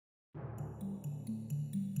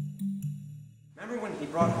Remember when he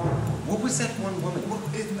brought home, what was that one woman?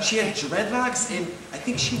 She had dreadlocks and I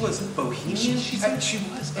think she was Bohemian, she said? She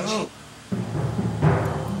was. Oh.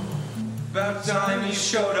 About time you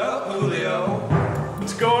showed up, Julio.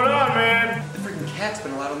 What's going on, man? The freaking cat's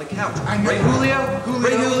been allowed on the couch. I know. Right, Julio?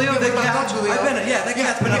 Right, Julio? Yeah, The cat. Julio. That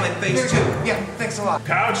cat's been on my face too. Yeah, thanks a lot.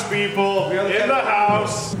 Couch people in the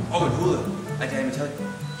house. Oh, and Julio, I didn't even tell you.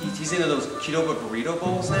 He's into those Qdoba burrito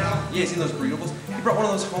bowls now. Yeah, he's into those burrito bowls. He brought one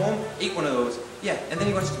of those home, ate one of those. Yeah, and then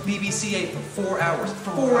he watched BBC 8 for 4 hours.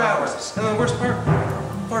 4 hours. And the worst part,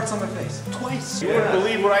 farts on my face. Twice. You wouldn't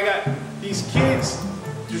believe what I got. These kids,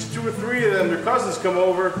 there's 2 or 3 of them, their cousins come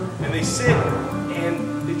over and they sit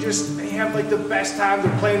and they have like the best time.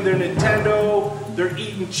 They're playing their Nintendo, they're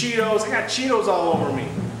eating Cheetos. I got Cheetos all over me.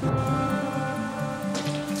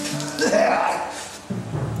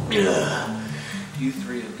 You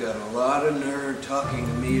 3 have got a lot of nerve talking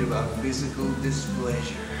to me about physical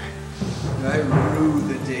displeasure. I rue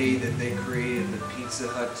the day that they created the Pizza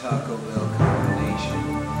Hut Taco Bell combination.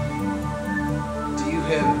 Do you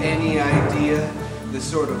have any idea the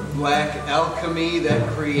sort of black alchemy that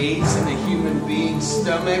creates in a human being's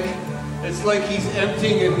stomach? It's like he's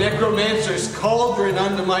emptying a necromancer's cauldron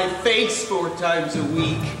onto my face 4 times a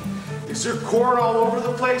week. Is there corn all over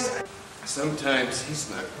the place? Sometimes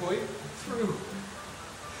he's not quite through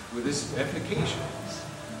with his defecations.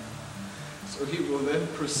 So he will then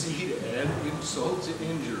proceed to add insult to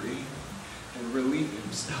injury and relieve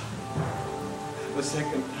himself a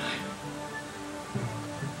second time.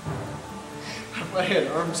 If I had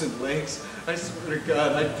arms and legs, I swear to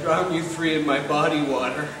God, I'd drown you 3 in my body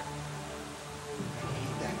water. I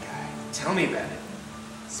hate that guy. Tell me about it.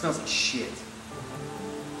 It smells like shit.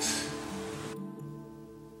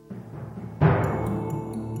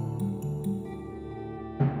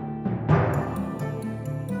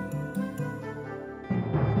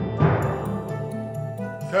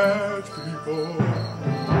 Catch people.